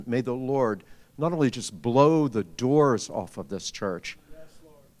May the Lord not only just blow the doors off of this church,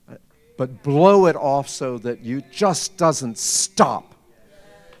 but blow it off so that you just doesn't stop.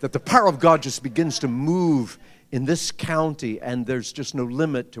 That the power of God just begins to move in this county, and there's just no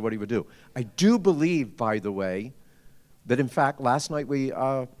limit to what he would do. I do believe, by the way, that in fact, last night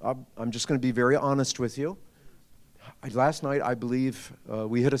I'm just going to be very honest with you. Last night, I believe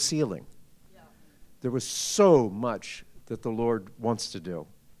we hit a ceiling. There was so much that the Lord wants to do.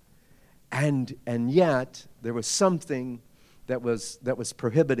 And yet, there was something that was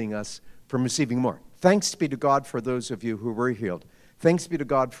prohibiting us from receiving more. Thanks be to God for those of you who were healed. Thanks be to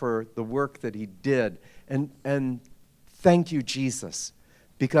God for the work that he did. And thank you, Jesus,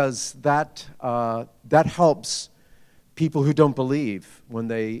 because that helps people who don't believe when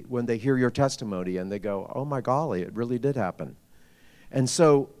they hear your testimony and they go, oh my golly, it really did happen. And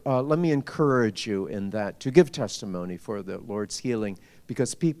so let me encourage you in that, to give testimony for the Lord's healing,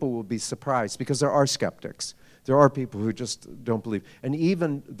 because people will be surprised, because there are skeptics. There are people who just don't believe. And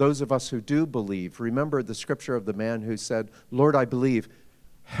even those of us who do believe, remember the scripture of the man who said, Lord, I believe,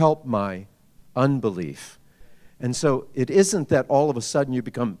 help my unbelief. And so it isn't that all of a sudden you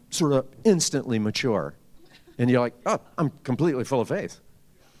become sort of instantly mature and you're like, oh, I'm completely full of faith.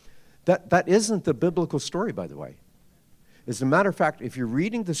 That isn't the biblical story, by the way. As a matter of fact, if you're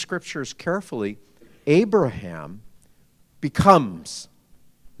reading the scriptures carefully, Abraham becomes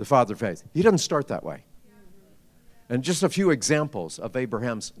the father of faith. He doesn't start that way. And just a few examples of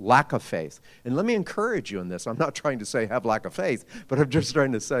Abraham's lack of faith. And let me encourage you in this. I'm not trying to say have lack of faith, but I'm just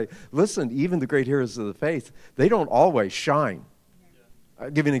trying to say, listen, even the great heroes of the faith, they don't always shine. I'll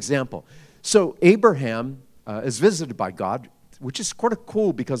give you an example. So Abraham is visited by God, which is sort of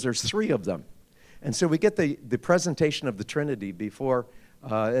cool because there's three of them. And so we get the presentation of the Trinity before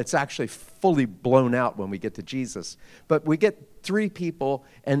it's actually fully blown out when we get to Jesus. But we get three people,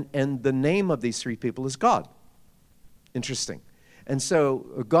 and the name of these three people is God. Interesting. And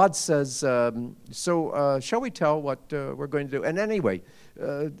so God says, shall we tell what we're going to do? And anyway,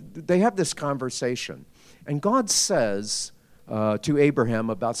 they have this conversation. And God says to Abraham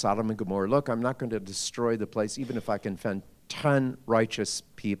about Sodom and Gomorrah, look, I'm not going to destroy the place even if I can find 10 righteous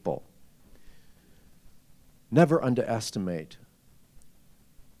people. Never underestimate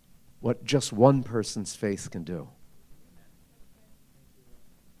what just one person's faith can do.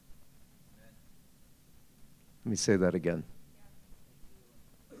 Let me say that again.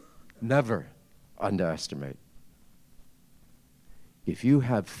 Never underestimate. If you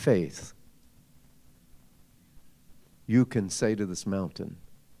have faith, you can say to this mountain,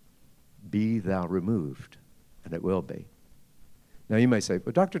 be thou removed, and it will be. Now you may say,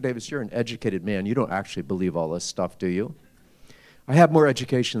 but Dr. Davis, you're an educated man. You don't actually believe all this stuff, do you? I have more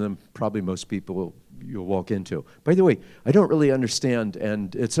education than probably most people you'll walk into. By the way, I don't really understand,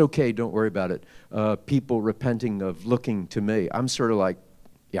 and it's okay, don't worry about it, people repenting of looking to me. I'm sort of like,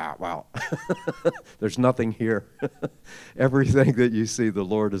 yeah, wow, there's nothing here. Everything that you see the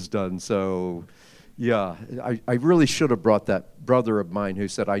Lord has done. So, yeah, I really should have brought that brother of mine who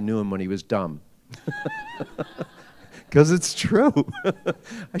said I knew him when he was dumb. Because it's true.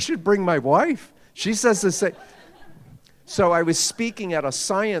 I should bring my wife. She says the same. So I was speaking at a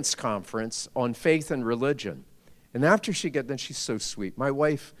science conference on faith and religion. And after she got done, she's so sweet. My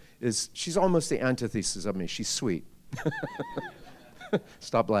wife she's almost the antithesis of me. She's sweet.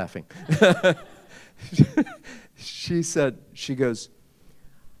 Stop laughing. She goes,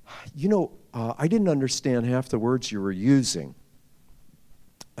 I didn't understand half the words you were using.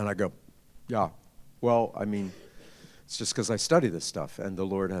 And I go, yeah, well, I mean, it's just because I study this stuff and the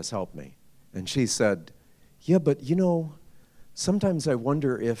Lord has helped me. And she said, yeah, but sometimes I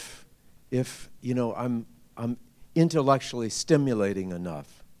wonder if I'm intellectually stimulating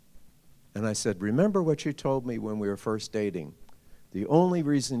enough. And I said, remember what you told me when we were first dating. The only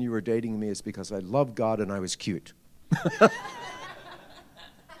reason you were dating me is because I loved God and I was cute.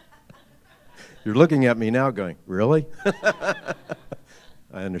 You're looking at me now going, really?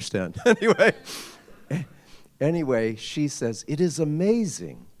 I understand. Anyway, she says, it is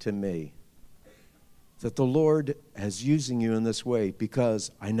amazing to me that the Lord is using you in this way because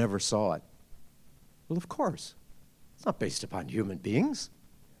I never saw it. Well, of course. It's not based upon human beings.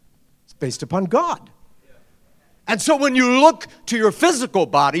 It's based upon God. And so when you look to your physical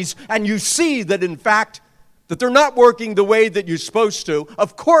bodies and you see that, in fact, that they're not working the way that you're supposed to,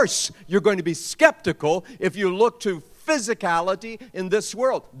 of course you're going to be skeptical if you look to physicality in this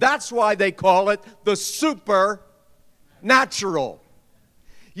world. That's why they call it the supernatural.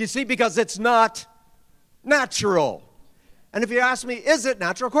 You see, because it's not natural. And if you ask me, is it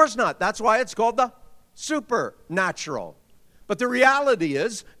natural? Of course not. That's why it's called the supernatural. But the reality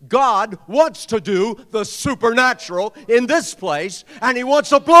is, God wants to do the supernatural in this place, and He wants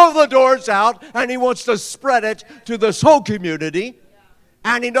to blow the doors out, and He wants to spread it to this whole community,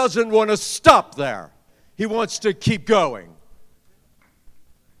 and He doesn't want to stop there. He wants to keep going.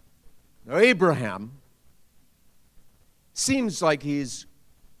 Now, Abraham seems like he's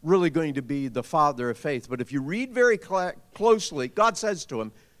really going to be the father of faith, but if you read very closely, God says to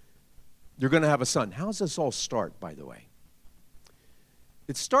him, you're going to have a son. How does this all start, by the way?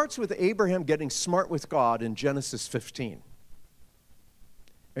 It starts with Abraham getting smart with God in Genesis 15. And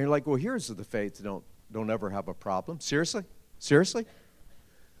you're like, well, here's the faith. Don't ever have a problem. Seriously? Seriously?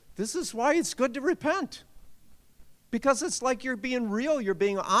 This is why it's good to repent. Because it's like you're being real. You're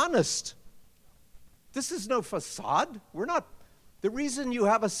being honest. This is no facade. The reason you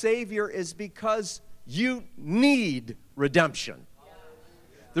have a Savior is because you need redemption.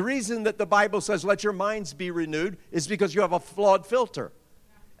 The reason that the Bible says, let your minds be renewed, is because you have a flawed filter.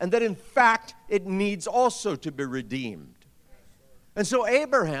 And that in fact, it needs also to be redeemed. And so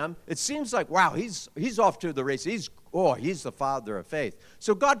Abraham, it seems like, wow, he's off to the races. He's the father of faith.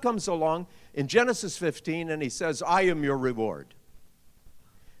 So God comes along in Genesis 15 and He says, I am your reward.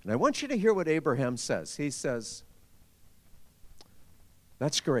 And I want you to hear what Abraham says. He says,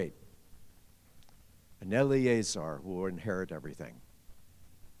 that's great. And Eliezer will inherit everything.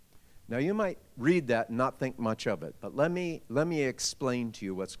 Now, you might read that and not think much of it, but let me explain to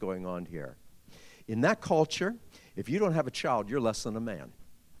you what's going on here. In that culture, if you don't have a child, you're less than a man.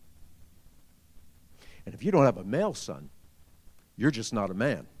 And if you don't have a male son, you're just not a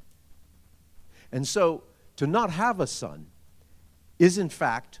man. And so, to not have a son is, in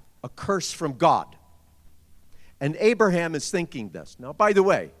fact, a curse from God. And Abraham is thinking this. Now, by the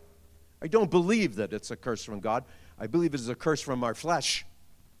way, I don't believe that it's a curse from God. I believe it is a curse from our flesh.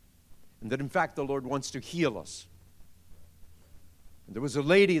 And that, in fact, the Lord wants to heal us. And there was a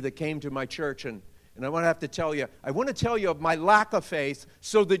lady that came to my church, and I want to tell you of my lack of faith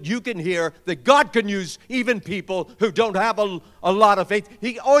so that you can hear that God can use even people who don't have a lot of faith.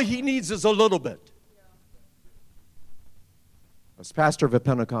 All He needs is a little bit. I was pastor of a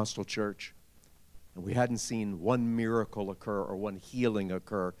Pentecostal church, and we hadn't seen one miracle occur or one healing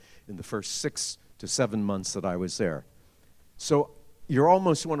occur in the first 6 to 7 months that I was there. So you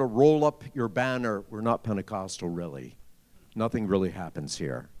almost want to roll up your banner, we're not Pentecostal really. Nothing really happens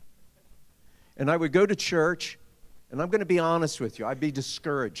here. And I would go to church, and I'm going to be honest with you, I'd be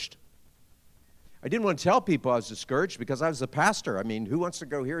discouraged. I didn't want to tell people I was discouraged because I was a pastor. I mean, who wants to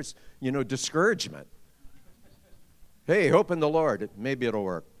go here is, discouragement. Hey, hope in the Lord. Maybe it'll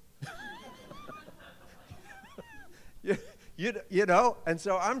work. And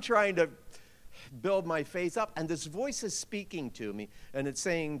so I'm trying to build my faith up, and this voice is speaking to me, and it's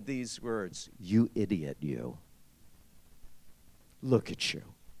saying these words, you idiot, you. Look at you.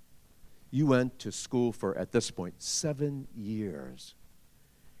 You went to school for, at this point, 7 years,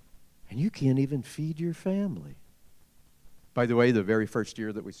 and you can't even feed your family. By the way, the very first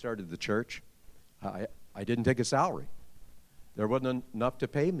year that we started the church, I didn't take a salary. There wasn't enough to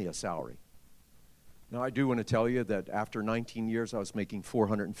pay me a salary. Now, I do want to tell you that after 19 years, I was making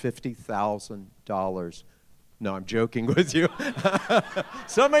 $450,000. No, I'm joking with you.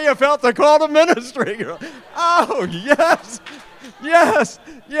 Some of you felt the call to ministry. Oh, yes, yes,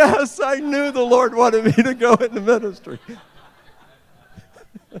 yes, I knew the Lord wanted me to go into ministry.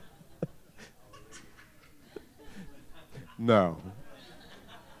 No.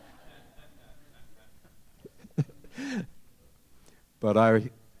 But I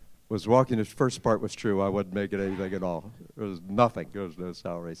was walking, the first part was true, I wasn't making anything at all. It was nothing, there was no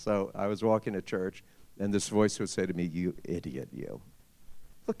salary. So I was walking to church, and this voice would say to me, you idiot, you.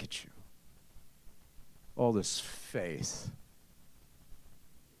 Look at you. All this faith.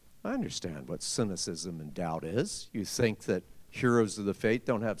 I understand what cynicism and doubt is. You think that heroes of the faith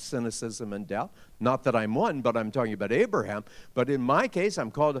don't have cynicism and doubt. Not that I'm one, but I'm talking about Abraham. But in my case,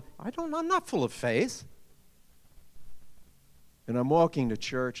 I'm not full of faith. And I'm walking to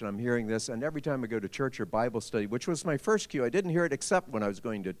church, and I'm hearing this, and every time I go to church or Bible study, which was my first cue, I didn't hear it except when I was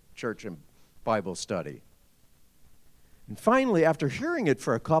going to church and Bible study. And finally, after hearing it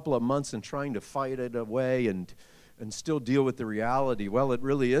for a couple of months and trying to fight it away and still deal with the reality, well, it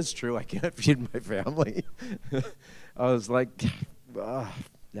really is true, I can't feed my family. I was like,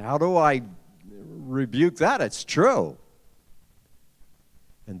 how do I rebuke that? It's true.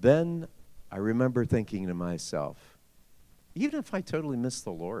 And then I remember thinking to myself, even if I totally missed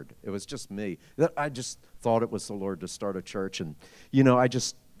the Lord, it was just me. I just thought it was the Lord to start a church, and, I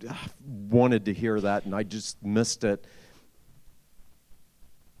just wanted to hear that, and I just missed it.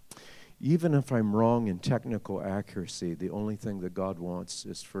 even if I'm wrong in technical accuracy, the only thing that God wants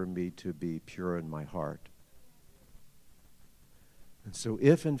is for me to be pure in my heart. And so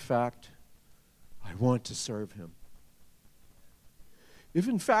if, in fact, I want to serve him, if,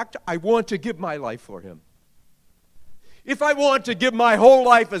 in fact, I want to give my life for him, if I want to give my whole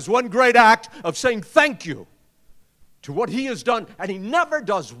life as one great act of saying thank you to what he has done, and he never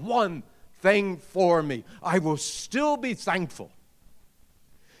does one thing for me, I will still be thankful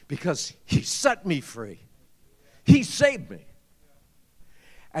because he set me free. He saved me.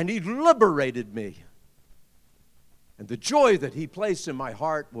 And he liberated me. And the joy that he placed in my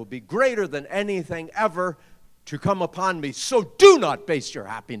heart will be greater than anything ever to come upon me. So do not base your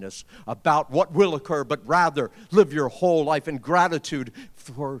happiness about what will occur, but rather live your whole life in gratitude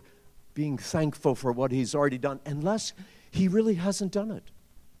for being thankful for what he's already done, unless he really hasn't done it.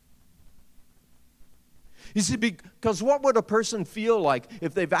 You see, because what would a person feel like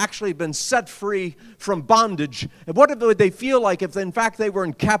if they've actually been set free from bondage? And what would they feel like if, in fact, they were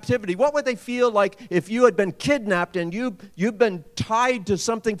in captivity? What would they feel like if you had been kidnapped and you've been tied to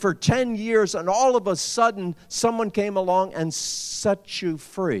something for 10 years and all of a sudden someone came along and set you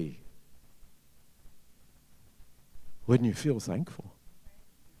free? Wouldn't you feel thankful?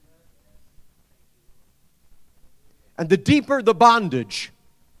 And the deeper the bondage,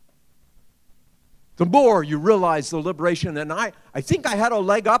 the more you realize the liberation. And I think I had a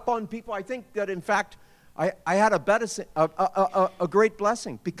leg up on people. I think that, in fact, I had a great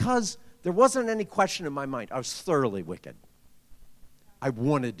blessing because there wasn't any question in my mind. I was thoroughly wicked. I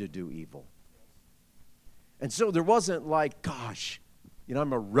wanted to do evil. And so there wasn't like, gosh,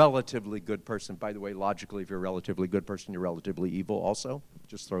 I'm a relatively good person. By the way, logically, if you're a relatively good person, you're relatively evil also.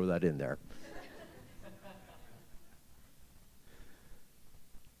 Just throw that in there.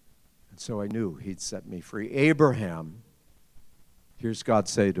 So I knew he'd set me free. Abraham, here's God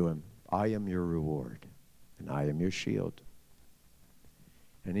say to him, I am your reward, and I am your shield.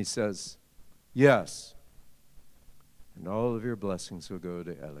 And he says, yes, and all of your blessings will go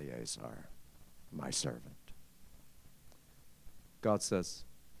to Eleazar, my servant. God says,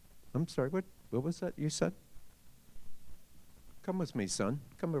 I'm sorry, what was that you said? Come with me, son.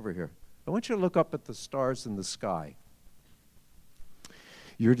 Come over here. I want you to look up at the stars in the sky.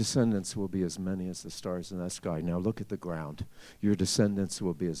 Your descendants will be as many as the stars in the sky. Now look at the ground. Your descendants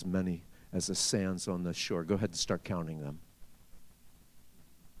will be as many as the sands on the shore. Go ahead and start counting them.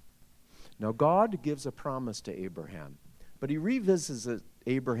 Now God gives a promise to Abraham, but he revisits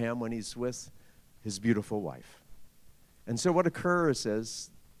Abraham when he's with his beautiful wife. And so what occurs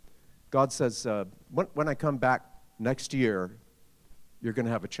is God says, when I come back next year, you're going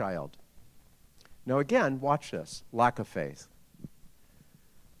to have a child. Now again, watch this, lack of faith.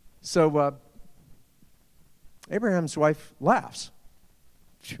 So Abraham's wife laughs.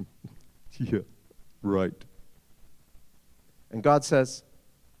 Yeah, right. And God says,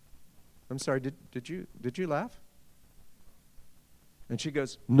 I'm sorry, did you laugh? And she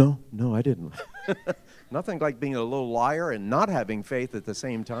goes, no, I didn't. Nothing like being a little liar and not having faith at the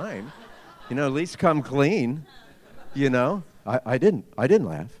same time. At least come clean. I didn't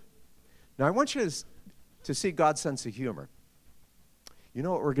laugh. Now I want you to see God's sense of humor. You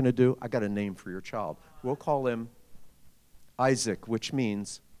know what we're going to do? I got a name for your child. We'll call him Isaac, which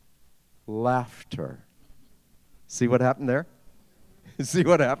means laughter. See what happened there? See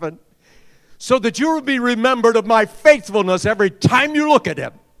what happened? So that you will be remembered of my faithfulness every time you look at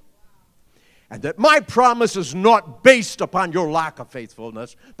him. And that my promise is not based upon your lack of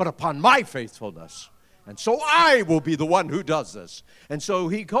faithfulness, but upon my faithfulness. And so I will be the one who does this. And so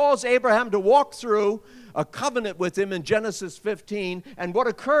he calls Abraham to walk through a covenant with him in Genesis 15. And what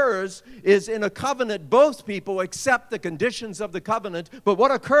occurs is in a covenant, both people accept the conditions of the covenant. But what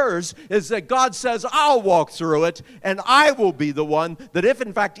occurs is that God says, I'll walk through it, and I will be the one that if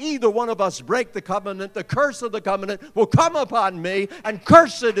in fact either one of us break the covenant, the curse of the covenant will come upon me, and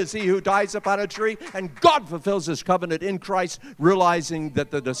cursed is he who dies upon a tree. And God fulfills his covenant in Christ, realizing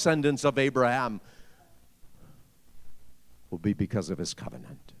that the descendants of Abraham will be because of his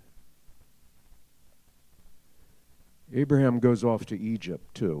covenant. Abraham goes off to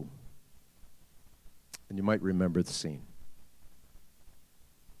Egypt too. And you might remember the scene.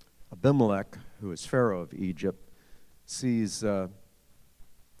 Abimelech, who is Pharaoh of Egypt, sees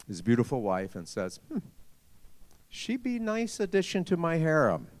his beautiful wife and says, she'd be a nice addition to my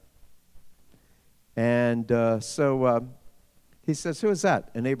harem. And so he says, who is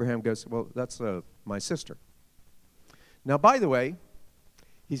that? And Abraham goes, well, that's my sister. Now, by the way,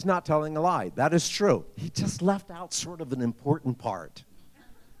 he's not telling a lie. That is true. He just left out sort of an important part.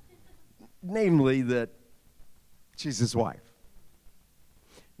 Namely, that she's his wife.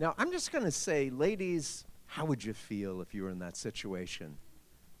 Now, I'm just going to say, ladies, how would you feel if you were in that situation?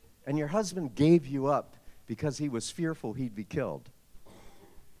 And your husband gave you up because he was fearful he'd be killed.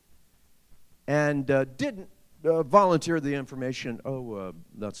 And didn't volunteer the information,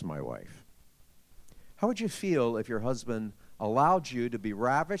 that's my wife. How would you feel if your husband allowed you to be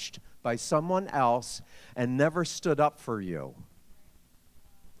ravished by someone else and never stood up for you?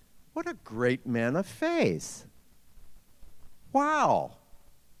 What a great man of faith. Wow.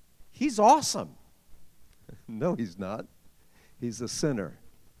 He's awesome. No, he's not. He's a sinner.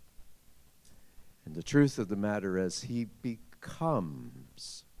 And the truth of the matter is, he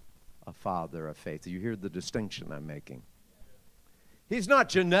becomes a father of faith. You hear the distinction I'm making? He's not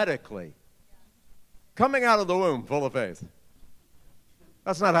genetically coming out of the womb full of faith.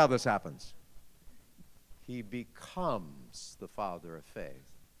 That's not how this happens. He becomes the father of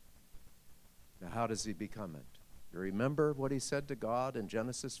faith. Now, how does he become it? You remember what he said to God in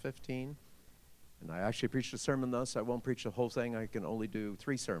Genesis 15? And I actually preached a sermon thus. I won't preach the whole thing. I can only do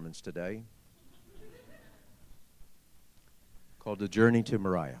 3 sermons today. Called The Journey to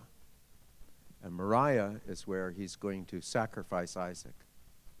Moriah. And Moriah is where he's going to sacrifice Isaac.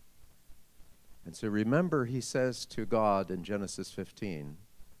 And so remember, he says to God in Genesis 15,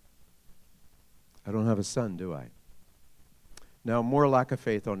 I don't have a son, do I? Now, more lack of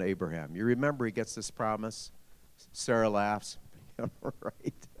faith on Abraham. You remember he gets this promise. Sarah laughs.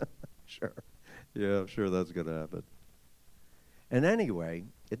 Right. Sure. Yeah, I'm sure that's going to happen. And anyway,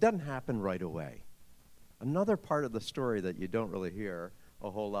 it doesn't happen right away. Another part of the story that you don't really hear a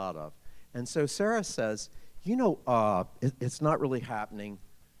whole lot of. And so Sarah says, it's not really happening.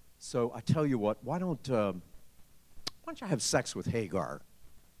 So I tell you what, why don't you have sex with Hagar?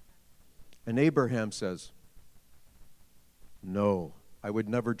 And Abraham says, no, I would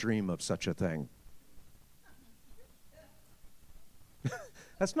never dream of such a thing.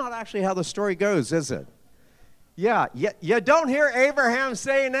 That's not actually how the story goes, is it? Yeah, you don't hear Abraham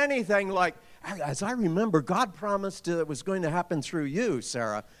saying anything like, as I remember, God promised it was going to happen through you,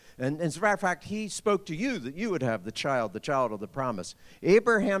 Sarah. And as a matter of fact, he spoke to you that you would have the child of the promise.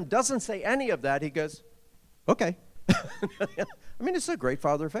 Abraham doesn't say any of that. He goes, okay. I mean, it's a great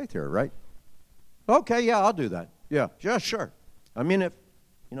father of faith here, right? Okay, yeah, I'll do that. Yeah, sure. I mean, if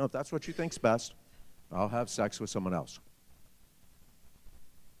that's what you think's best, I'll have sex with someone else.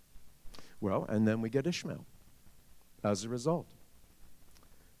 Well, and then we get Ishmael as a result.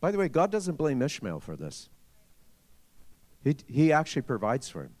 By the way, God doesn't blame Ishmael for this. He actually provides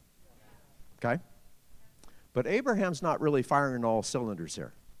for him. Okay? But Abraham's not really firing all cylinders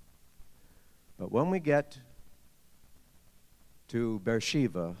here. But when we get to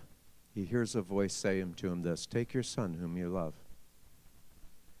Beersheba, he hears a voice saying to him this, take your son whom you love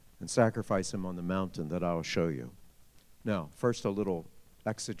and sacrifice him on the mountain that I will show you. Now, first a little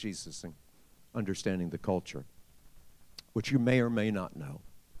exegesis and understanding the culture, which you may or may not know,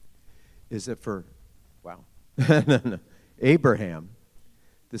 is that for Abraham,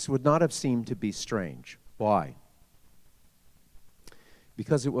 this would not have seemed to be strange. Why?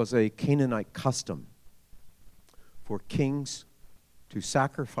 Because it was a Canaanite custom for kings to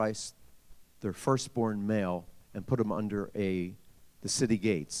sacrifice their firstborn male and put him under the city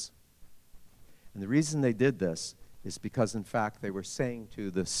gates. And the reason they did this is because, in fact, they were saying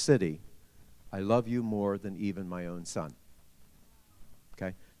to the city, I love you more than even my own son.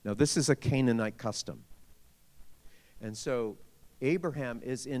 Okay? Now, this is a Canaanite custom. And so Abraham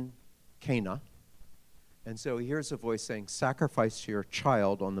is in Cana. And so he hears a voice saying, sacrifice your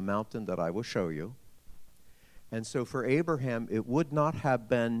child on the mountain that I will show you. And so for Abraham, it would not have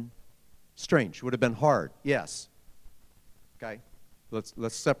been strange. It would have been hard, yes. Okay?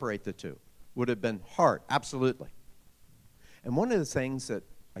 Let's separate the two. Would have been hard, absolutely. And one of the things that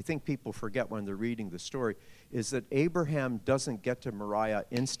I think people forget when they're reading the story is that Abraham doesn't get to Moriah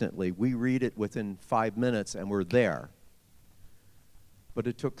instantly. We read it within 5 minutes and we're there. But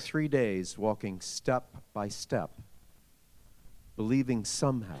it took 3 days walking step by step, believing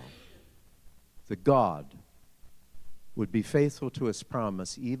somehow that God would be faithful to his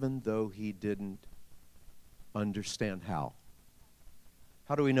promise even though he didn't understand how.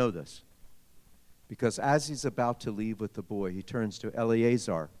 How do we know this? Because as he's about to leave with the boy, he turns to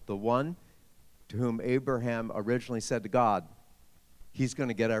Eliezer, the one to whom Abraham originally said to God, he's going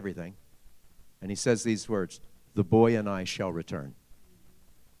to get everything. And he says these words, the boy and I shall return.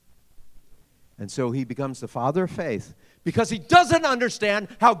 And so he becomes the father of faith because he doesn't understand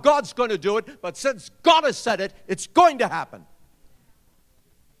how God's going to do it, but since God has said it, it's going to happen.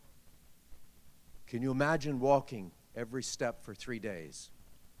 Can you imagine walking every step for 3 days,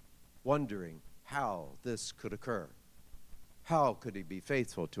 wondering how this could occur? How could he be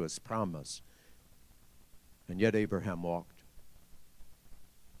faithful to his promise? And yet Abraham walked.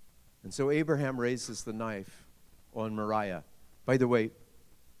 And so Abraham raises the knife on Moriah. By the way,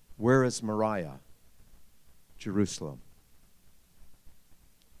 where is Moriah? Jerusalem.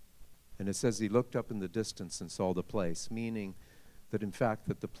 And it says he looked up in the distance and saw the place, meaning that in fact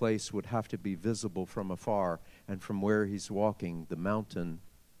that the place would have to be visible from afar, and from where he's walking, the mountain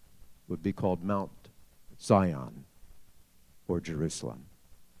would be called Mount Zion or Jerusalem.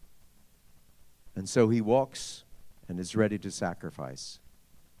 And so he walks and is ready to sacrifice.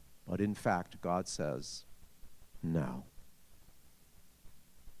 But in fact, God says, no.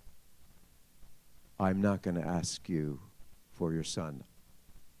 I'm not going to ask you for your son.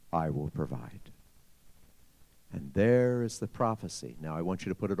 I will provide. And there is the prophecy. Now I want you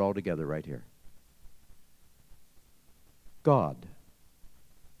to put it all together right here. God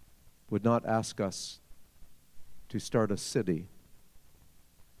would not ask us to start a city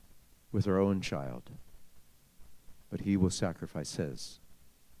with our own child, but he will sacrifice his.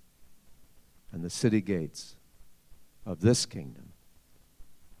 And the city gates of this kingdom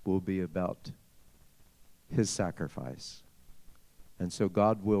will be about his sacrifice. And so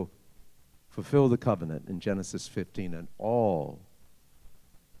God will fulfill the covenant in Genesis 15, and all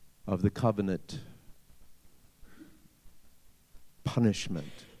of the covenant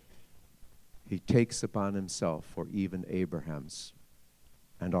punishment he takes upon himself for even Abraham's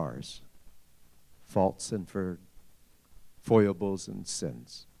and ours faults and for foibles and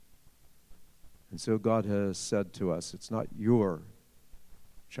sins. And so God has said to us, it's not your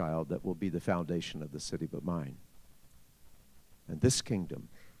child that will be the foundation of the city, but mine. And this kingdom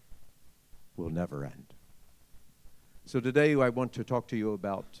will never end. So today I want to talk to you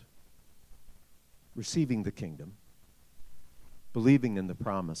about receiving the kingdom, believing in the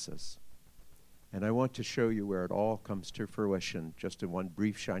promises. And I want to show you where it all comes to fruition just in one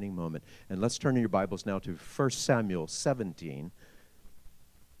brief shining moment. And let's turn in your Bibles now to 1 Samuel 17.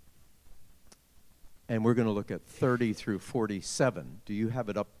 And we're going to look at 30 through 47. Do you have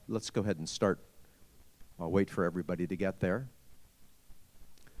it up? Let's go ahead and start. I'll wait for everybody to get there.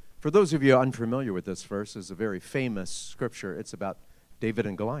 For those of you unfamiliar with this verse, it's a very famous scripture. It's about David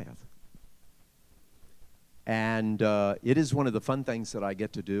and Goliath. And it is one of the fun things that I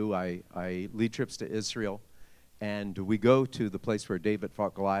get to do. I lead trips to Israel, and we go to the place where David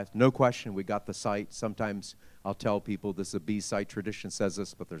fought Goliath. No question, we got the site. Sometimes I'll tell people this is a B site. Tradition says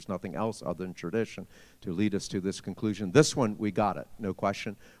this, but there's nothing else other than tradition to lead us to this conclusion. This one, we got it, no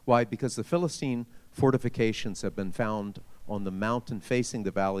question. Why? Because the Philistine fortifications have been found on the mountain facing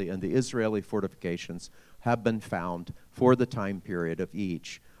the valley, and the Israeli fortifications have been found for the time period of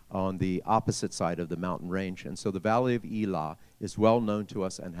each on the opposite side of the mountain range. And so the Valley of Elah is well known to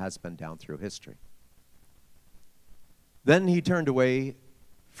us and has been down through history. Then he turned away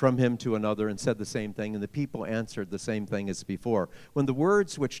from him to another and said the same thing, and the people answered the same thing as before. When the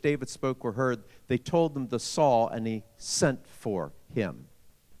words which David spoke were heard, they told them to Saul, and he sent for him.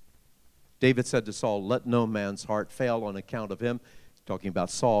 David said to Saul, let no man's heart fail on account of him. He's talking about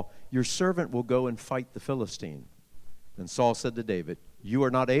Saul. Your servant will go and fight the Philistine. And Saul said to David, you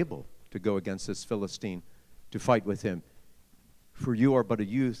are not able to go against this Philistine to fight with him, for you are but a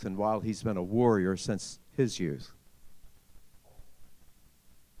youth, and while he's been a warrior since his youth.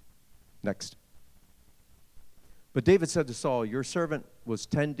 Next. But David said to Saul, your servant was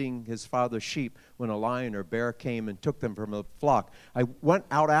tending his father's sheep when a lion or bear came and took them from the flock. I went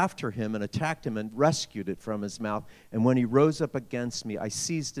out after him and attacked him and rescued it from his mouth. And when he rose up against me, I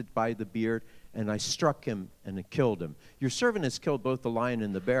seized it by the beard and I struck him and I killed him. Your servant has killed both the lion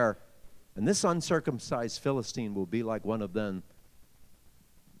and the bear, and this uncircumcised Philistine will be like one of them,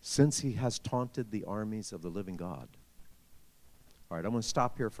 since he has taunted the armies of the living God. All right, I'm going to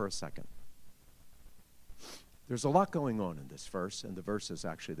stop here for a second. There's a lot going on in this verse and the verses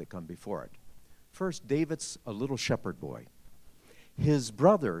actually that come before it. First, David's a little shepherd boy. His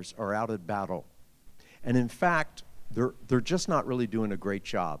brothers are out at battle. And in fact, they're just not really doing a great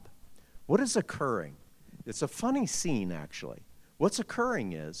job. What is occurring? It's a funny scene, actually. What's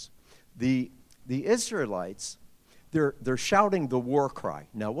occurring is the Israelites, they're shouting the war cry.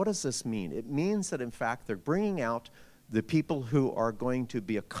 Now, what does this mean? It means that, in fact, they're bringing out the people who are going to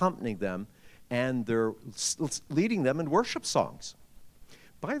be accompanying them, and they're leading them in worship songs.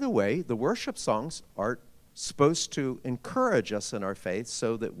 By the way, the worship songs are supposed to encourage us in our faith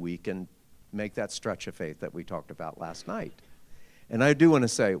so that we can make that stretch of faith that we talked about last night. And I do want to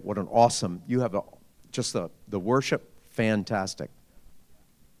say, what an awesome, you have the worship, fantastic.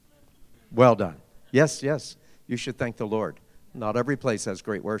 Well done. Yes, you should thank the Lord. Not every place has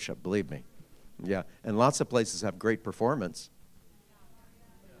great worship, believe me. Yeah, and lots of places have great performance.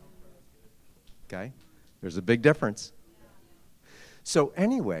 Okay? There's a big difference. So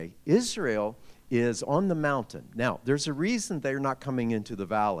anyway, Israel is on the mountain. Now, there's a reason they're not coming into the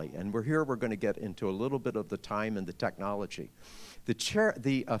valley, and we're going to get into a little bit of the time and the technology.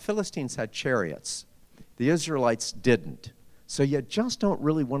 The Philistines had chariots. The Israelites didn't. So you just don't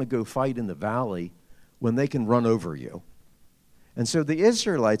really want to go fight in the valley when they can run over you. And so the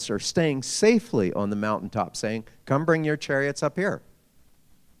Israelites are staying safely on the mountaintop, saying, come bring your chariots up here.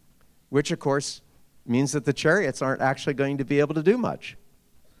 Which, of course, means that the chariots aren't actually going to be able to do much.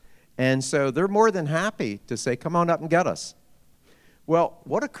 And so they're more than happy to say, come on up and get us. Well,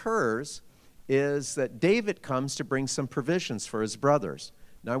 what occurs is that David comes to bring some provisions for his brothers.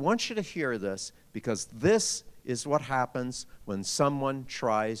 Now, I want you to hear this, because this is what happens when someone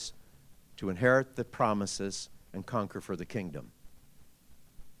tries to inherit the promises and conquer for the kingdom.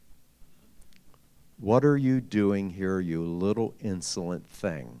 What are you doing here, you little insolent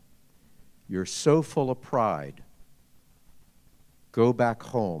thing? You're so full of pride. Go back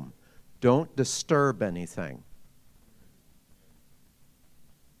home. Don't disturb anything.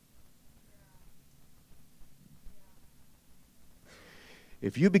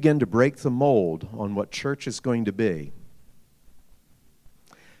 If you begin to break the mold on what church is going to be,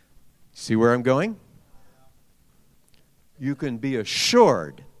 see where I'm going? You can be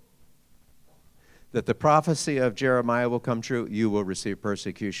assured that the prophecy of Jeremiah will come true. You will receive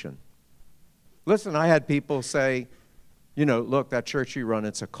persecution. Listen, I had people say, look, that church you run,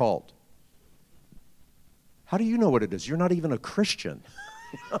 it's a cult. How do you know what it is? You're not even a Christian.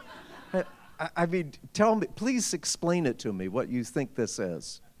 I mean, tell me, please explain it to me, what you think this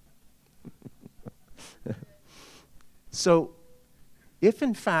is. So, if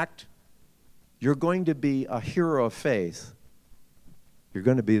in fact you're going to be a hero of faith, you're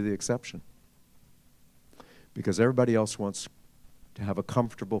going to be the exception. Because everybody else wants to have a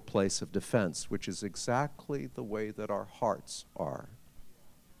comfortable place of defense, which is exactly the way that our hearts are.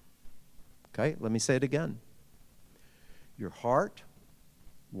 Okay, let me say it again. Your heart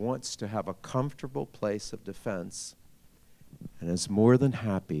wants to have a comfortable place of defense and is more than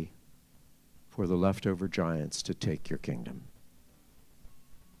happy for the leftover giants to take your kingdom.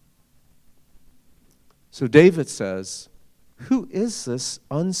 So David says, who is this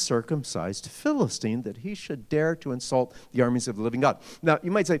uncircumcised Philistine that he should dare to insult the armies of the living God? Now, you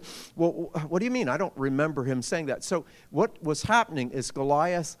might say, well, what do you mean? I don't remember him saying that. So what was happening is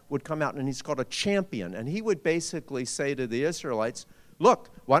Goliath would come out, and he's called a champion, and he would basically say to the Israelites, look,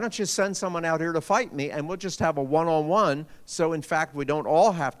 why don't you send someone out here to fight me, and we'll just have a one-on-one, so in fact we don't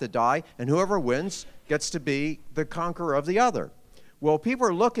all have to die, and whoever wins gets to be the conqueror of the other. Well, people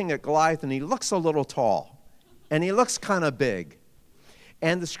are looking at Goliath, and he looks a little tall. And he looks kind of big.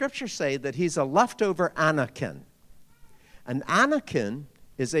 And the scriptures say that he's a leftover Anakim. An Anakim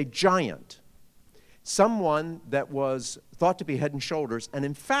is a giant, someone that was thought to be head and shoulders. And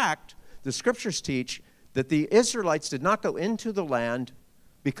in fact, the scriptures teach that the Israelites did not go into the land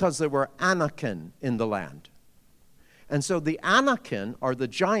because there were Anakim in the land. And so the Anakim are the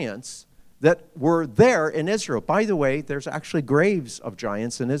giants that were there in Israel. By the way, there's actually graves of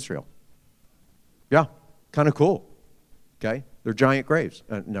giants in Israel. Yeah. Kind of cool, okay? They're giant graves.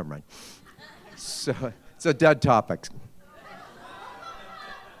 Never mind. So it's a dead topic.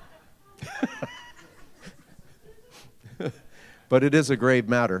 But it is a grave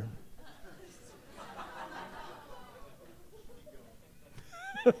matter.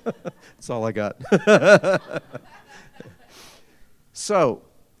 That's all I got. So,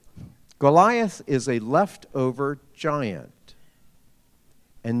 Goliath is a leftover giant.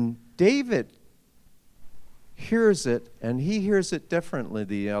 And David hears it, and he hears it differently than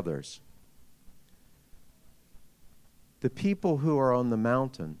the others. The people who are on the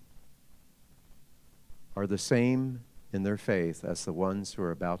mountain are the same in their faith as the ones who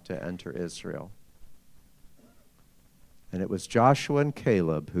are about to enter Israel. And it was Joshua and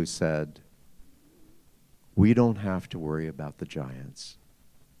Caleb who said, we don't have to worry about the giants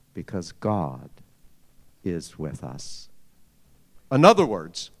because God is with us. In other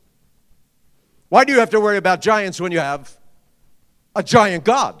words, why do you have to worry about giants when you have a giant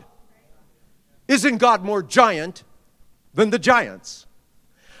God? Isn't God more giant than the giants?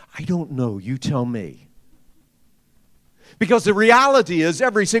 I don't know. You tell me. Because the reality is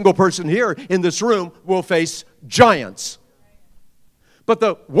every single person here in this room will face giants. But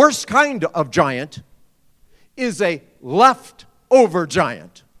the worst kind of giant is a leftover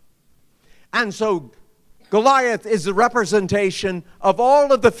giant. And so Goliath is the representation of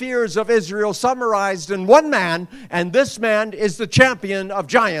all of the fears of Israel summarized in one man, and this man is the champion of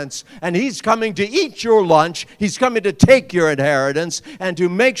giants, and he's coming to eat your lunch, he's coming to take your inheritance, and to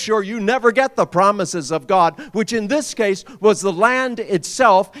make sure you never get the promises of God, which in this case was the land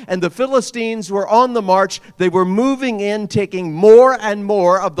itself, and the Philistines were on the march. They were moving in, taking more and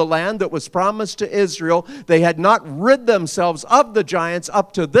more of the land that was promised to Israel. They had not rid themselves of the giants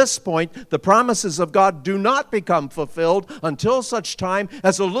up to this point. The promises of God do not become fulfilled until such time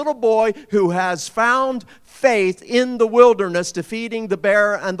as a little boy who has found faith in the wilderness, defeating the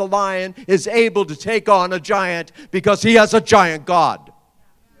bear and the lion, is able to take on a giant because he has a giant God.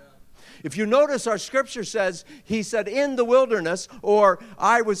 If you notice, our scripture says, he said, in the wilderness, or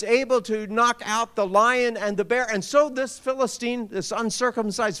I was able to knock out the lion and the bear. And so this Philistine, this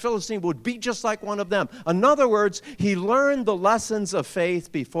uncircumcised Philistine, would be just like one of them. In other words, he learned the lessons of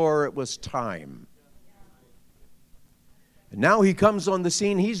faith before it was time. And now he comes on the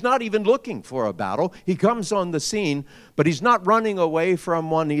scene. He's not even looking for a battle. He comes on the scene, but he's not running away from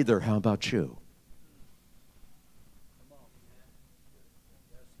one either. How about you?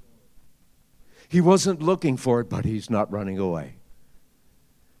 He wasn't looking for it, but he's not running away.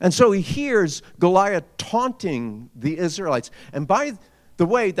 And so he hears Goliath taunting the Israelites. And by the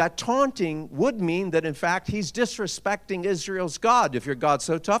way, that taunting would mean that, in fact, he's disrespecting Israel's God. If your God's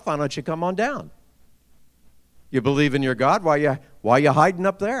so tough, why don't you come on down? You believe in your God? Why you hiding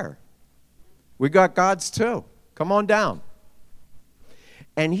up there? We got gods too. Come on down.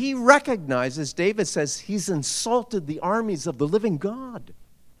 And he recognizes, David says, he's insulted the armies of the living God.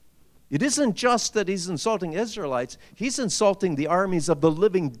 It isn't just that he's insulting Israelites. He's insulting the armies of the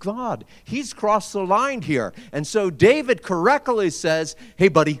living God. He's crossed the line here. And so David correctly says, hey,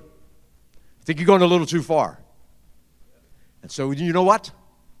 buddy, I think you're going a little too far. And so you know what?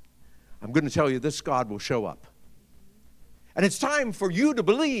 I'm going to tell you this God will show up. And it's time for you to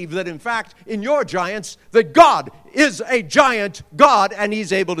believe that, in fact, in your giants, that God is a giant God, and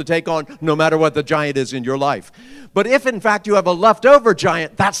he's able to take on no matter what the giant is in your life. But if, in fact, you have a leftover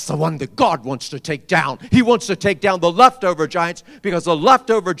giant, that's the one that God wants to take down. He wants to take down the leftover giants, because the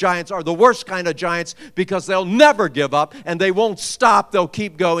leftover giants are the worst kind of giants, because they'll never give up, and they won't stop. They'll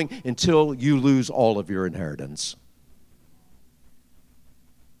keep going until you lose all of your inheritance.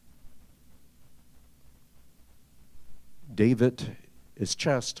 David is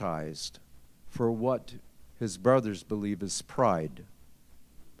chastised for what his brothers believe is pride.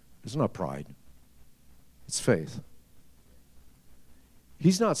 It's not pride. It's faith.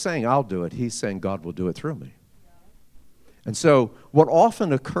 He's not saying, I'll do it. He's saying, God will do it through me. And so what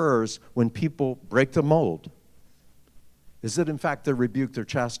often occurs when people break the mold is that, in fact, they're rebuked, they're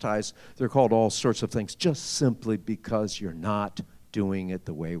chastised, they're called all sorts of things just simply because you're not doing it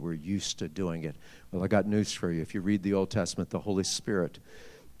the way we're used to doing it. Well, I got news for you. If you read the Old Testament, the Holy Spirit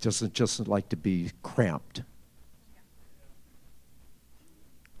doesn't just like to be cramped.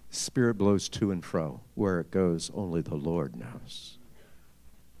 Spirit blows to and fro. Where it goes, only the Lord knows.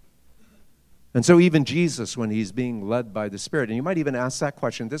 And so even Jesus, when he's being led by the Spirit, and you might even ask that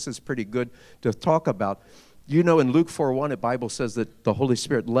question, this is pretty good to talk about. You know, in Luke 4:1, the Bible says that the Holy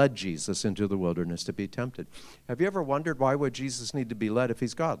Spirit led Jesus into the wilderness to be tempted. Have you ever wondered why would Jesus need to be led if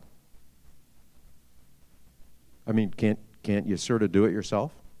he's God? I mean, can't you sort of do it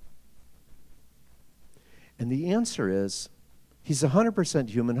yourself? And the answer is, he's 100%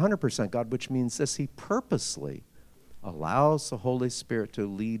 human, 100% God, which means this: he purposely allows the Holy Spirit to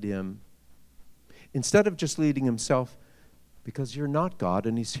lead him instead of just leading himself, because you're not God,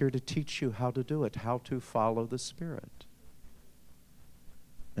 and he's here to teach you how to do it, how to follow the Spirit.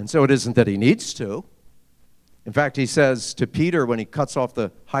 And so it isn't that he needs to. In fact, he says to Peter when he cuts off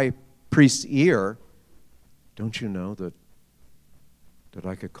the high priest's ear, don't you know that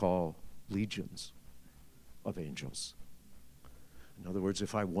I could call legions of angels? In other words,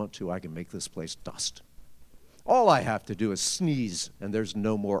 if I want to, I can make this place dust. All I have to do is sneeze, and there's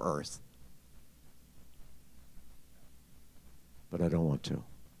no more earth. But I don't want to.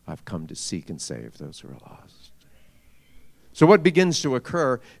 I've come to seek and save those who are lost. So what begins to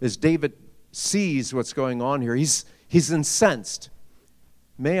occur is David sees what's going on here. He's incensed.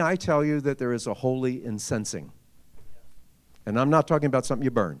 May I tell you that there is a holy incensing? And I'm not talking about something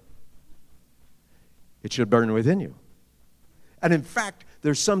you burn. It should burn within you. And in fact,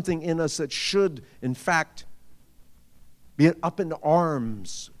 there's something in us that should, in fact, be up in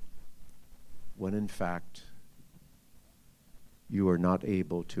arms when, in fact, you are not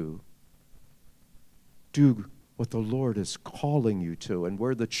able to do what the Lord is calling you to, and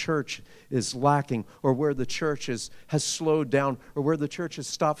where the church is lacking, or where the church has slowed down, or where the church has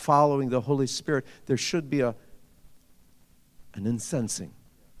stopped following the Holy Spirit. There should be an incensing,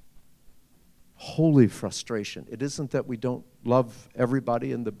 holy frustration. It isn't that we don't love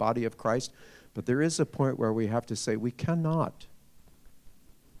everybody in the body of Christ, but there is a point where we have to say we cannot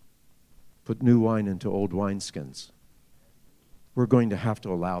put new wine into old wineskins. We're going to have to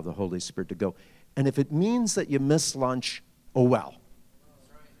allow the Holy Spirit to go. And if it means that you miss lunch, oh well.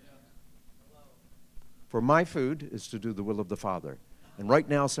 For my food is to do the will of the Father. And right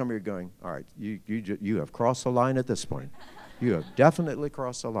now some of you are going, all right, you have crossed the line at this point. You have definitely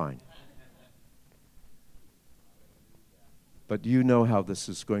crossed the line. But you know how this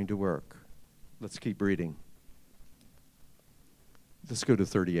is going to work. Let's keep reading. Let's go to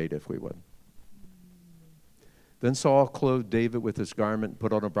 38 if we would. Then Saul clothed David with his garment,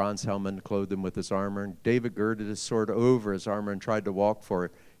 put on a bronze helmet, and clothed him with his armor. And David girded his sword over his armor and tried to walk for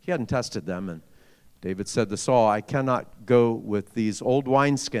it. He hadn't tested them. And David said to Saul, I cannot go with these old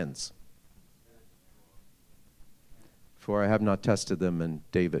wineskins, for I have not tested them. And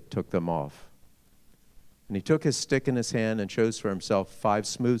David took them off. And he took his stick in his hand and chose for himself 5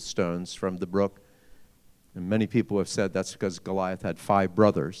 smooth stones from the brook. And many people have said that's because Goliath had 5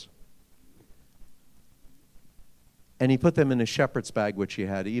 brothers. And he put them in a shepherd's bag, which he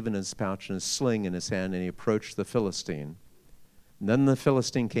had, even in his pouch, and his sling in his hand, and he approached the Philistine. And then the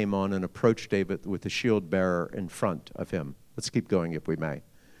Philistine came on and approached David with the shield bearer in front of him. Let's keep going, if we may.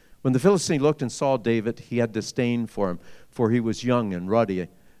 When the Philistine looked and saw David, he had disdain for him, for he was young and ruddy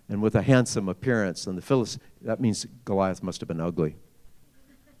and with a handsome appearance. And the Philistine, that means Goliath must have been ugly.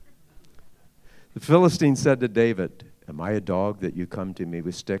 The Philistine said to David, am I a dog that you come to me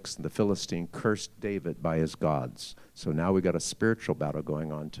with sticks? And the Philistine cursed David by his gods. So now we got a spiritual battle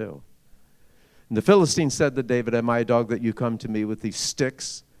going on too. And the Philistine said to David, am I a dog that you come to me with these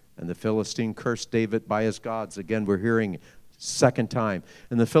sticks? And the Philistine cursed David by his gods. Again, we're hearing second time.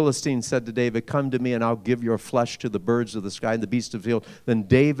 And the Philistine said to David, come to me and I'll give your flesh to the birds of the sky and the beasts of the field. Then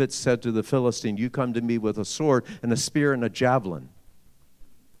David said to the Philistine, you come to me with a sword and a spear and a javelin.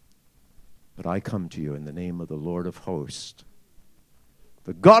 But I come to you in the name of the Lord of hosts,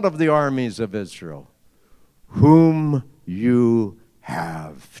 the God of the armies of Israel, whom you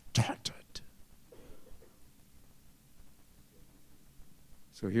have taunted.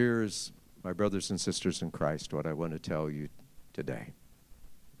 So here's, my brothers and sisters in Christ, what I want to tell you today.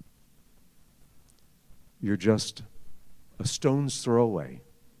 You're just a stone's throw away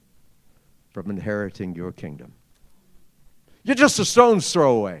from inheriting your kingdom. You're just a stone's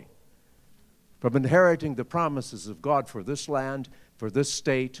throw away from inheriting the promises of God for this land, for this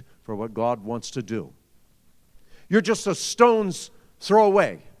state, for what God wants to do. You're just a stone's throw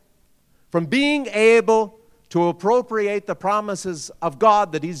away from being able to appropriate the promises of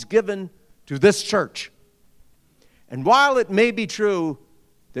God that He's given to this church. And while it may be true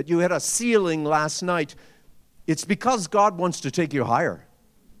that you had a ceiling last night, it's because God wants to take you higher.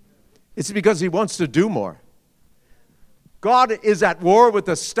 It's because He wants to do more. God is at war with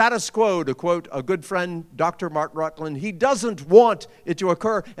the status quo, to quote a good friend, Dr. Mark Rutland. He doesn't want it to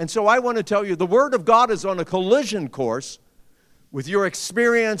occur. And so I want to tell you, the Word of God is on a collision course with your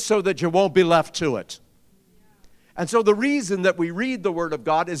experience so that you won't be left to it. And so the reason that we read the Word of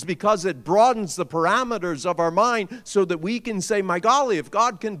God is because it broadens the parameters of our mind so that we can say, my golly, if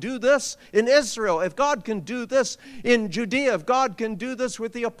God can do this in Israel, if God can do this in Judea, if God can do this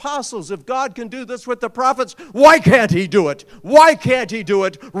with the apostles, if God can do this with the prophets, why can't He do it? Why can't He do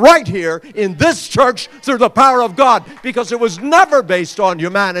it right here in this church through the power of God? Because it was never based on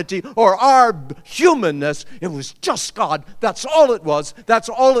humanity or our humanness. It was just God. That's all it was. That's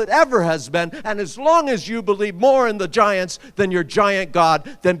all it ever has been. And as long as you believe more in the giants than your giant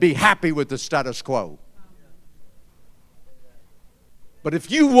God, then be happy with the status quo. But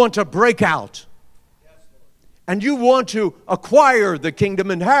if you want to break out and you want to acquire the kingdom,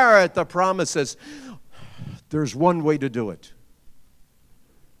 inherit the promises, there's one way to do it.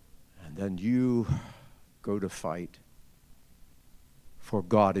 And then you go to fight for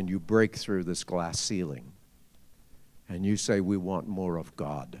God and you break through this glass ceiling and you say, we want more of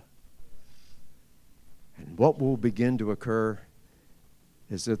God. And what will begin to occur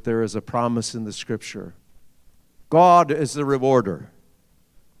is that there is a promise in the Scripture. God is the rewarder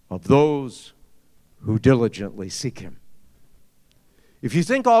of those who diligently seek Him. If you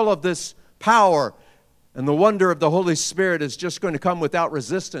think all of this power and the wonder of the Holy Spirit is just going to come without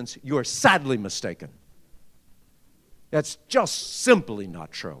resistance, you are sadly mistaken. That's just simply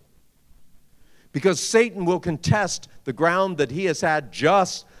not true. Because Satan will contest the ground that he has had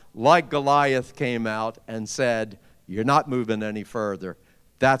just like Goliath came out and said, you're not moving any further.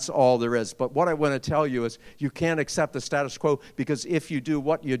 That's all there is. But what I want to tell you is you can't accept the status quo, because if you do,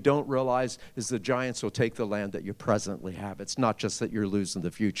 what you don't realize is the giants will take the land that you presently have. It's not just that you're losing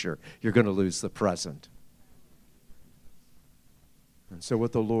the future. You're going to lose the present. And so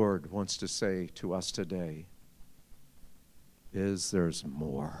what the Lord wants to say to us today is there's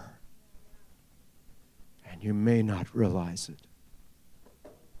more. And you may not realize it,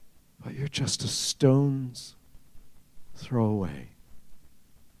 but you're just a stone's throw away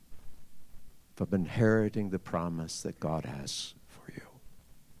of inheriting the promise that God has for you.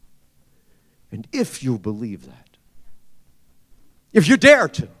 And if you believe that, if you dare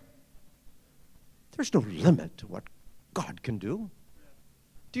to, there's no limit to what God can do.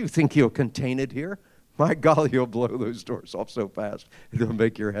 Do you think he'll contain it here? My golly, he'll blow those doors off so fast, it'll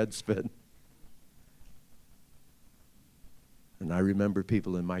make your head spin. And I remember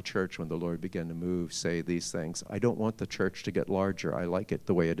people in my church, when the Lord began to move, say these things. I don't want the church to get larger. I like it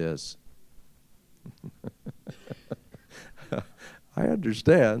the way it is. I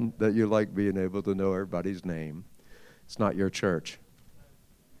understand that you like being able to know everybody's name. It's not your church.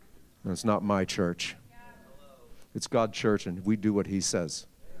 And it's not my church. It's God's church, and we do what he says.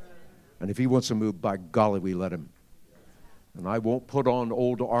 And if he wants to move, by golly, we let him. And I won't put on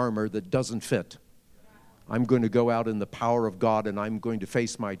old armor that doesn't fit. I'm going to go out in the power of God, and I'm going to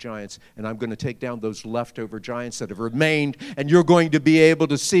face my giants, and I'm going to take down those leftover giants that have remained, and you're going to be able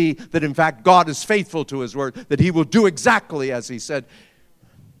to see that, in fact, God is faithful to his word, that he will do exactly as he said.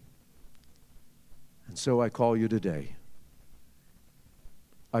 And so I call you today.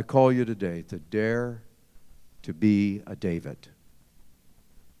 I call you today to dare to be a David,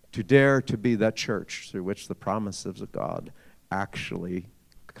 to dare to be that church through which the promises of God actually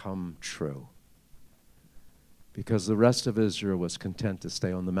come true. Because the rest of Israel was content to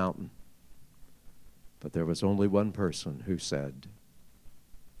stay on the mountain. But there was only one person who said,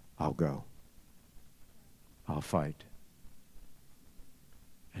 I'll go. I'll fight.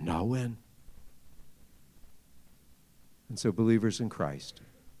 And I'll win. And so, believers in Christ,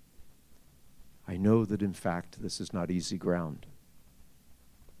 I know that in fact this is not easy ground.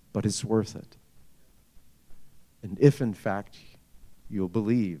 But it's worth it. And if in fact you'll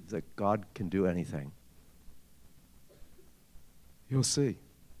believe that God can do anything, you'll see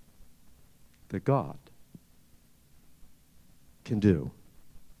that God can do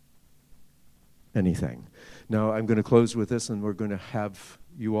anything. Now, I'm going to close with this, and we're going to have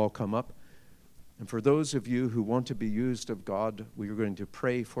you all come up. And for those of you who want to be used of God, we are going to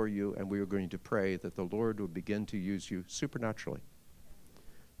pray for you, and we are going to pray that the Lord will begin to use you supernaturally.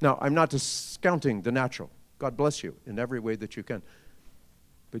 Now, I'm not discounting the natural. God bless you in every way that you can.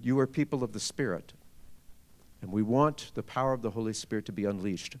 But you are people of the Spirit. And we want the power of the Holy Spirit to be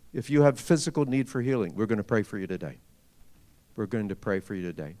unleashed. If you have physical need for healing, we're going to pray for you today. We're going to pray for you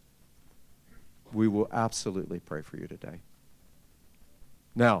today. We will absolutely pray for you today.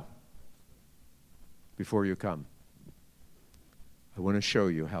 Now, before you come, I want to show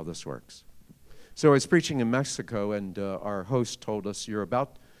you how this works. So I was preaching in Mexico, and our host told us, you're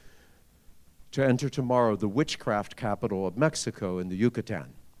about to enter tomorrow the witchcraft capital of Mexico in the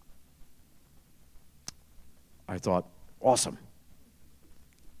Yucatan. I thought, awesome.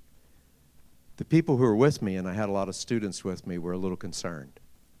 The people who were with me, and I had a lot of students with me, were a little concerned.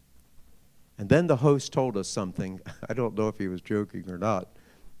 And then the host told us something. I don't know if he was joking or not.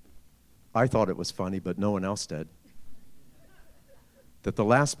 I thought it was funny, but no one else did. That the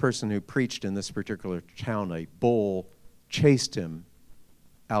last person who preached in this particular town, a bull, chased him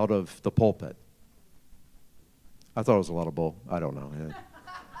out of the pulpit. I thought it was a lot of bull. I don't know. Yeah.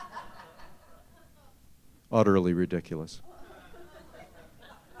 Utterly ridiculous.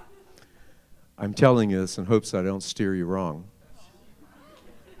 I'm telling you this in hopes that I don't steer you wrong.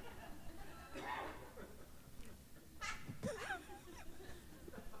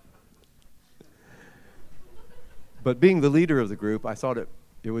 But being the leader of the group, I thought it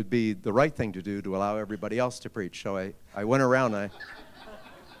would be the right thing to do to allow everybody else to preach. So I went around, I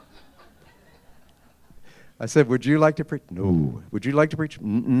said, would you like to preach? No. Would you like to preach?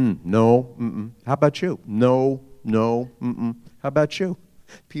 Mm-mm. No. Mm-mm. How about you? No. No. Mm-mm. How about you?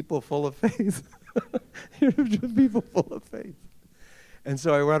 People full of faith. You're just people full of faith. And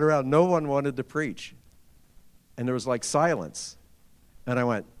so I went around. No one wanted to preach. And there was like silence. And I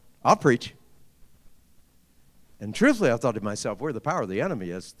went, I'll preach. And truthfully, I thought to myself, where the power of the enemy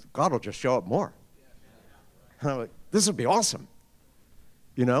is, God will just show up more. And I'm like, this would be awesome.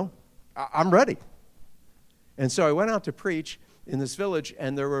 You know, I'm ready. And so I went out to preach in this village,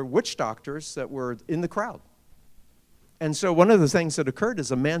 and there were witch doctors that were in the crowd. And so one of the things that occurred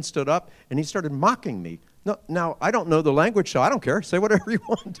is a man stood up and he started mocking me. No, now, I don't know the language, so I don't care. Say whatever you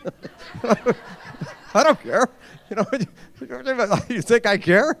want. I don't care. You know, you think I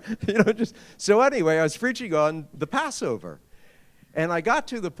care? You know, so anyway, I was preaching on the Passover. And I got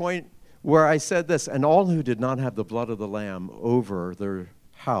to the point where I said this, and all who did not have the blood of the Lamb over their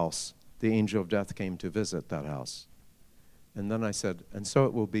house, the angel of death came to visit that house. And then I said, and so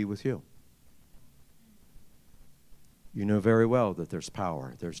it will be with you. You know very well that there's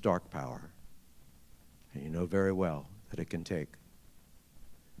power, there's dark power. And you know very well that it can take.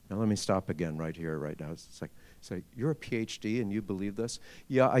 Now let me stop again right here, right now. It's like, say, you're a PhD and you believe this?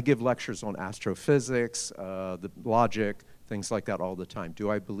 Yeah, I give lectures on astrophysics, the logic, things like that all the time. Do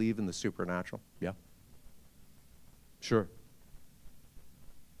I believe in the supernatural? Yeah. Sure.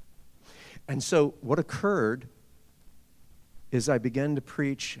 And so what occurred is I began to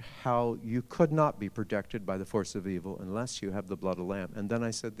preach how you could not be protected by the force of evil unless you have the blood of the Lamb. And then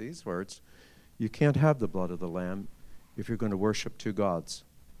I said these words, you can't have the blood of the Lamb if you're going to worship two gods.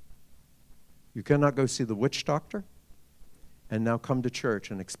 You cannot go see the witch doctor and now come to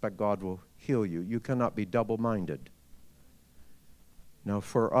church and expect God will heal you. You cannot be double-minded. Now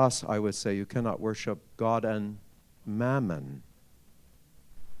for us, I would say you cannot worship God and mammon.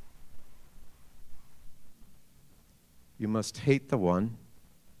 You must hate the one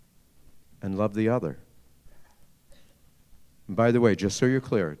and love the other. And by the way, just so you're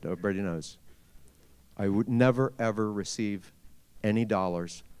clear, everybody knows, I would never, ever receive any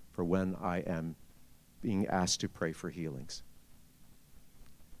dollars for when I am being asked to pray for healings.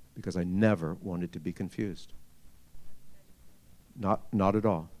 Because I never wanted to be confused. Not at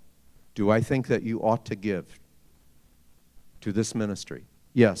all. Do I think that you ought to give to this ministry?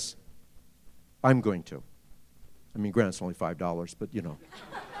 Yes. I'm going to. I mean, granted, it's only $5, but you know.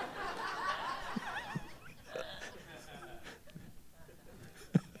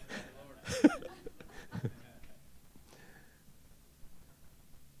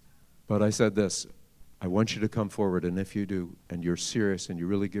 But I said this, I want you to come forward, and if you do, and you're serious, and you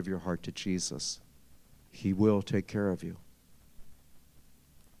really give your heart to Jesus, He will take care of you.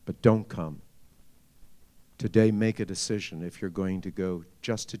 But don't come. Today, make a decision if you're going to go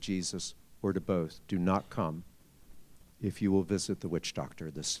just to Jesus or to both. Do not come if you will visit the witch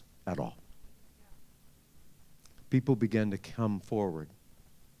doctor this at all. People began to come forward.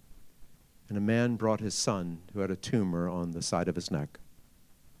 And a man brought his son who had a tumor on the side of his neck.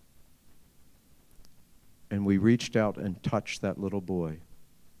 And we reached out and touched that little boy.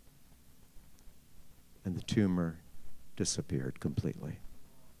 And the tumor disappeared completely.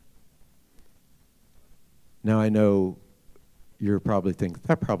 Now I know you're probably thinking,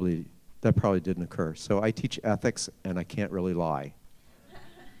 that probably didn't occur. So I teach ethics, and I can't really lie.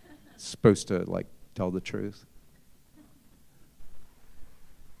 Supposed to, tell the truth.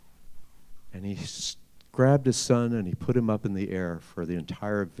 And he grabbed his son, and he put him up in the air for the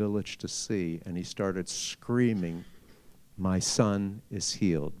entire village to see, and he started screaming, "My son is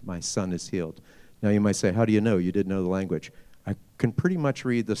healed. My son is healed." Now you might say, how do you know? You didn't know the language. I can pretty much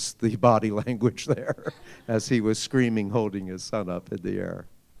read the body language there as he was screaming, holding his son up in the air.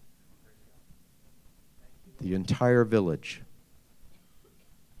 The entire village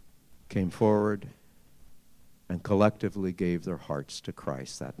came forward and collectively gave their hearts to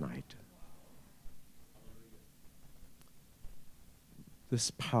Christ that night.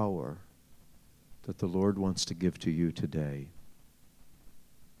 This power that the Lord wants to give to you today,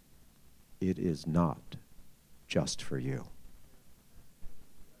 it is not just for you.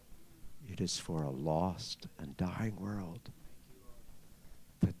 It is for a lost and dying world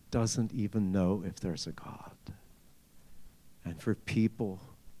that doesn't even know if there's a God. And for people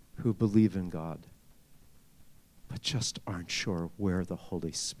who believe in God, but just aren't sure where the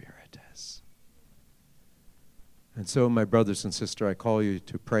Holy Spirit is. And so, my brothers and sisters, I call you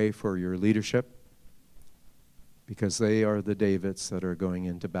to pray for your leadership, because they are the Davids that are going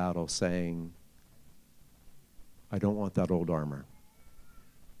into battle saying, I don't want that old armor.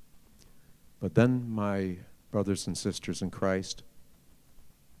 But then, my brothers and sisters in Christ,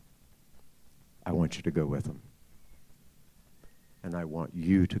 I want you to go with them. And I want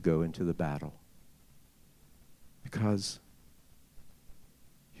you to go into the battle. Because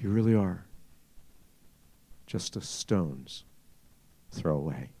you really are just a stone's throw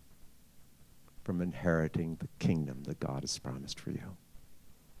away from inheriting the kingdom that God has promised for you.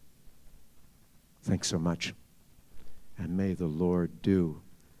 Thanks so much. And may the Lord do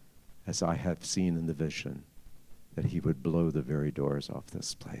as I have seen in the vision, that He would blow the very doors off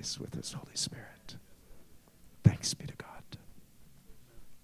this place with His Holy Spirit. Thanks be to God.